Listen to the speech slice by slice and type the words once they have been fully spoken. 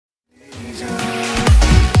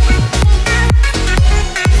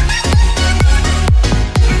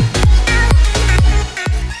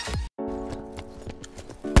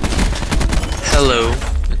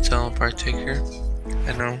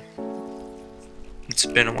It's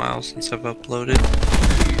been a while since I've uploaded.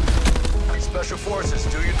 Special forces,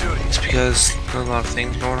 do your duty. It's because there's a lot of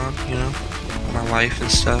things going on, you know, in my life and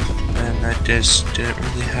stuff, and I just didn't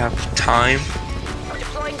really have time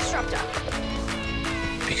Deploying disruptor.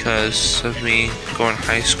 because of me going to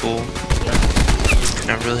high school and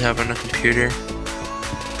not really having a computer.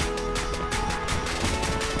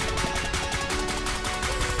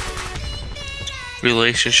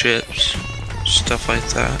 Relationships, stuff like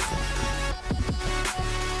that.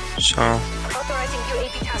 So Authorizing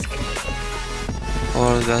UAV tasking. a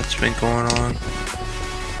lot of that's been going on.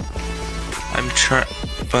 I'm trying,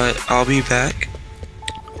 but I'll be back.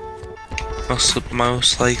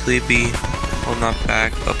 Most likely be, well, not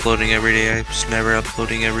back, uploading every day. I was never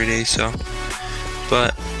uploading every day, so.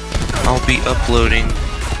 But I'll be uploading.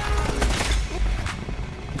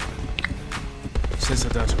 Sensor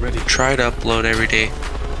data ready. Try to upload every day.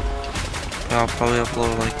 I'll probably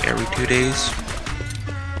upload like every 2 days.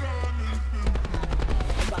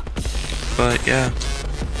 But yeah.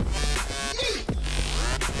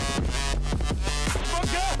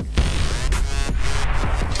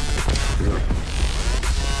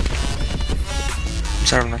 I'm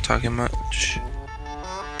sorry I'm not talking much.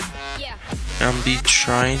 Yeah. I'll be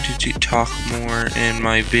trying to talk more in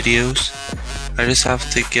my videos. I just have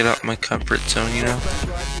to get out my comfort zone, you know?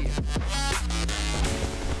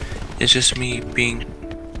 It's just me being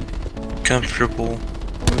comfortable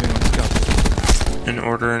in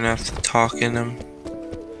order enough to talk in them.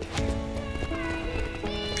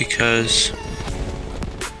 Because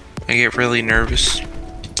I get really nervous.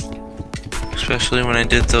 Especially when I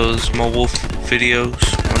did those mobile videos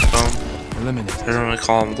on my phone. I don't really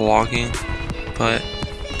call them vlogging, but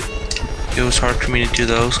it was hard for me to do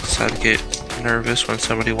those because I'd get nervous when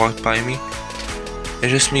somebody walked by me.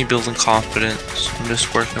 It's just me building confidence. I'm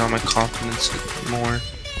just working on my confidence more.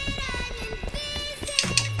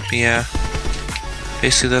 But yeah,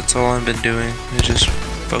 basically that's all I've been doing, is just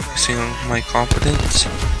focusing on my confidence.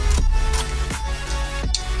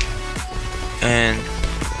 And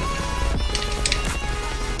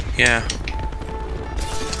yeah.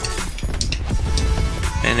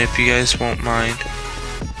 And if you guys won't mind,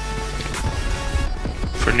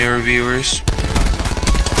 for newer viewers,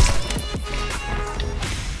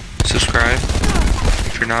 subscribe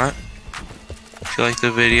if you're not. If you like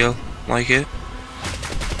the video, like it.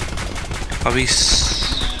 I'll be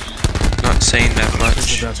not saying that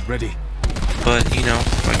much, but you know,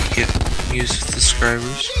 if I could get used to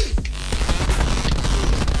subscribers.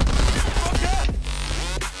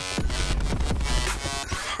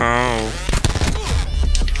 Oh.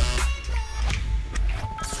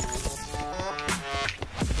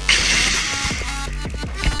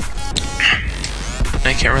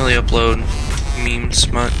 I can't really upload memes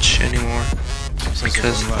much anymore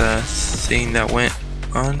because of the thing that went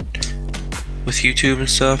on with YouTube and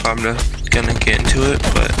stuff. I'm just gonna get into it,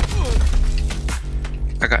 but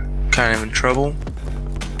I got kind of in trouble,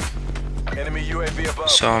 Enemy UAV above.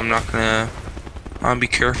 so I'm not gonna. I'll be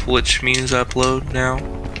careful which memes I upload now.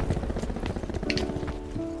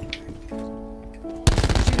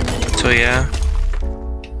 So yeah,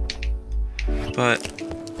 but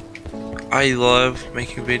I love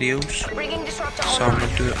making videos, Bringing disruptor so I'm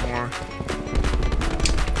gonna do it more.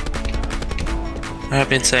 I've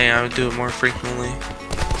been saying I would do it more frequently.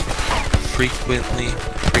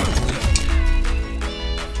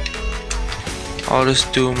 I'll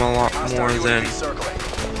just do them a lot more than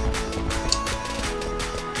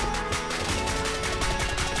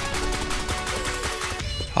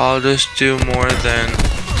I'll just do more than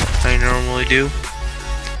I normally do.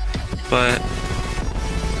 But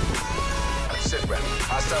Sit rep.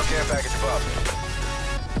 Hostile care package above.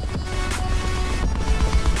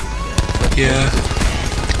 yeah.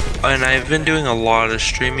 And I've been doing a lot of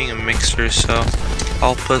streaming and Mixer, so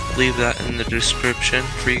I'll leave that in the description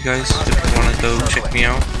for you guys if you want to go check me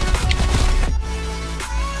out.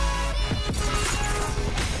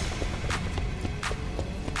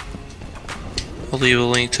 I'll leave a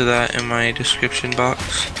link to that in my description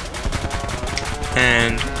box,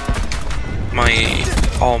 and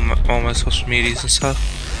all my social medias and stuff.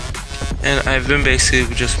 And I've been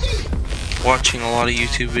basically just watching a lot of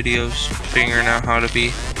YouTube videos, figuring out how to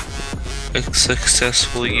be a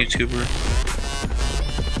successful YouTuber.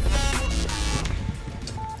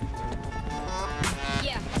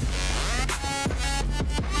 Yeah.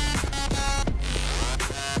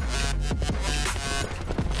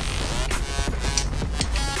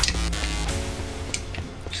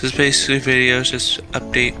 This is basically videos, just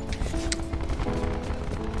update.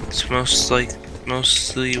 It's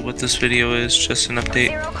mostly what this video is, just an update.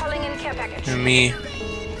 Zero calling in care package. And me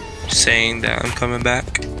saying that I'm coming back.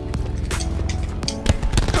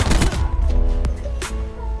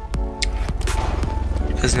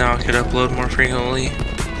 Because now I could upload more frequently.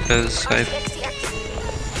 Because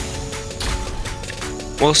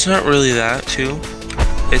well, it's not really that too.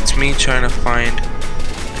 It's me trying to find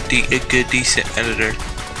a good, decent editor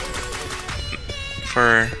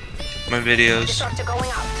for my videos.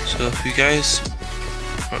 So if you guys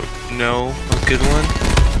know a good one,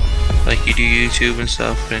 like you do YouTube and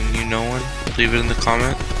stuff, and you know one, leave it in the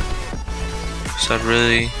comment. So I'd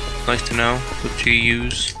really like to know what you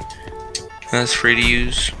use. And that's free to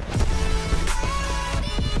use.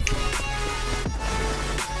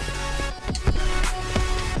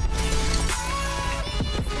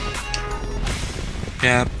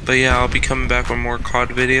 Yeah, but yeah, I'll be coming back with more COD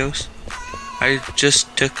videos. I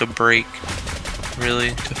just took a break, really,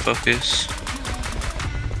 to focus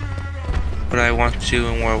what I want to do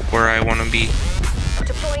and where I want to be.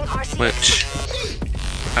 Which,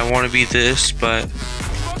 I want to be this, but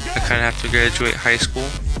I kind of have to graduate high school.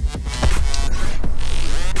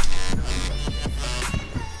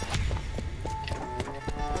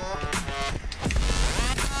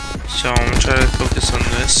 So I'm going to try to focus on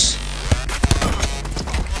this.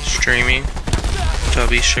 Streaming, which I'll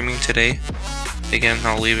be streaming today. Again,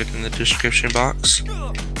 I'll leave it in the description box,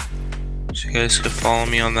 so you guys could follow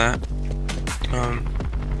me on that.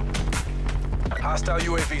 Hostile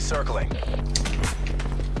UAV circling.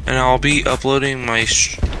 And I'll be uploading my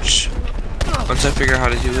once I figure out how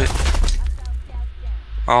to do it,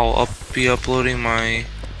 I'll be uploading my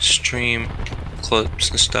stream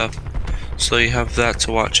clips and stuff, so you have that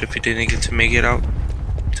to watch if you didn't get to make it out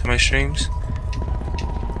to my streams.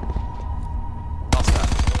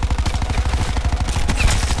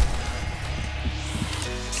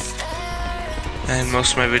 And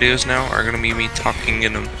most of my videos now are going to be me talking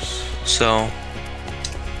in them. So,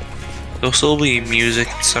 there'll still be music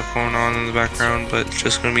and stuff going on in the background, but it's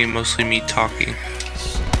just going to be mostly me talking.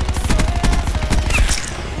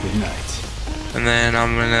 Good night. And then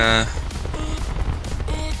I'm going to...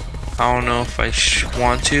 I don't know if I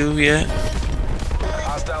want to yet,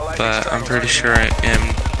 but I'm pretty sure I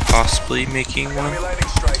am possibly making one.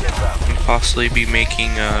 And possibly be making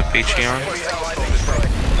a Patreon.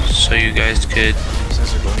 So you guys could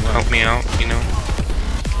help me out, you know.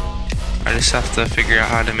 I just have to figure out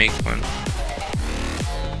how to make one.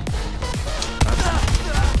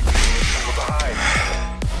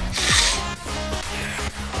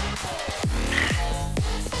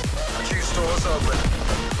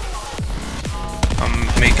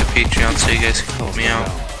 Make a Patreon so you guys can help me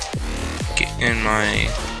out. Get in my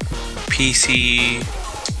PC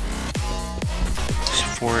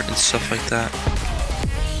support and stuff like that.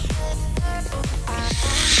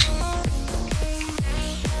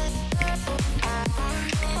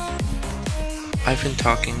 I've been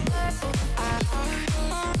talking.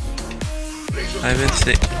 I've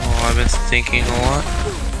been thinking a lot.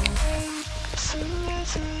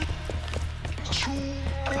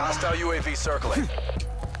 Hostile UAV circling.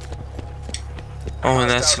 Oh, and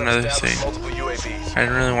that's another thing. I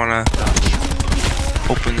didn't really want to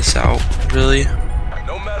open this out, really.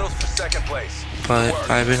 No medals for second place. But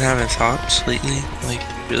I've been having thoughts lately, like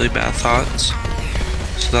really bad thoughts.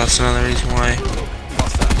 So that's another reason why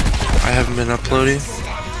I haven't been uploading.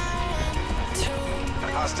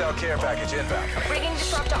 Hostile care package inbound. Bringing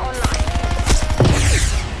disruptor online.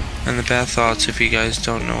 And the bad thoughts, if you guys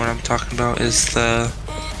don't know what I'm talking about, is the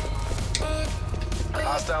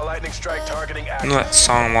Hostile lightning strike targeting you know that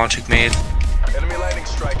song Logic made enemy lightning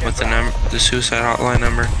strike with the suicide hotline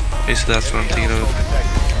number. Basically, that's what I'm thinking of.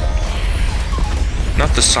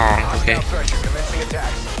 Not the song, okay.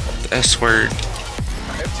 The S word.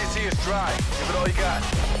 FTC is dry. Give it all you got.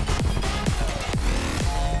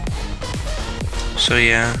 So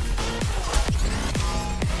yeah,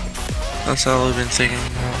 that's all I've been thinking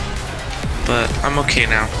about. But I'm okay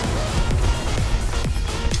now.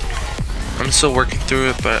 I'm still working through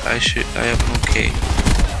it, but I am okay.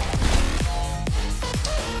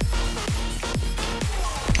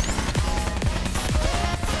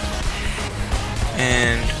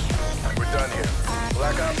 And We're done here.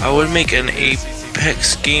 Black Ops I would make an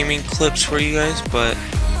Apex gaming clips for you guys, but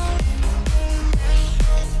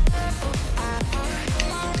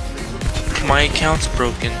my account's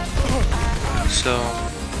broken, so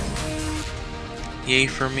yay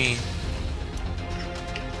for me.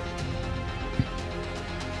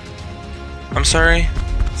 I'm sorry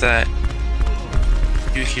that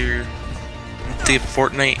you hear the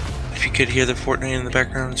Fortnite. If you could hear the Fortnite in the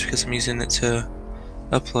background, it's because I'm using it to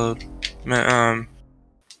upload.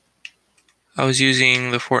 I was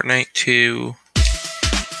using the Fortnite to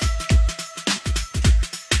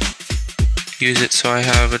use it so I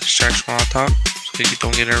have a distraction while I talk, so you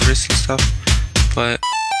don't get nervous and stuff. But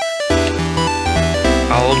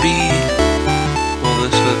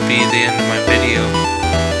this would be the end of my video.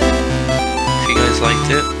 If you guys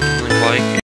liked it, leave a like.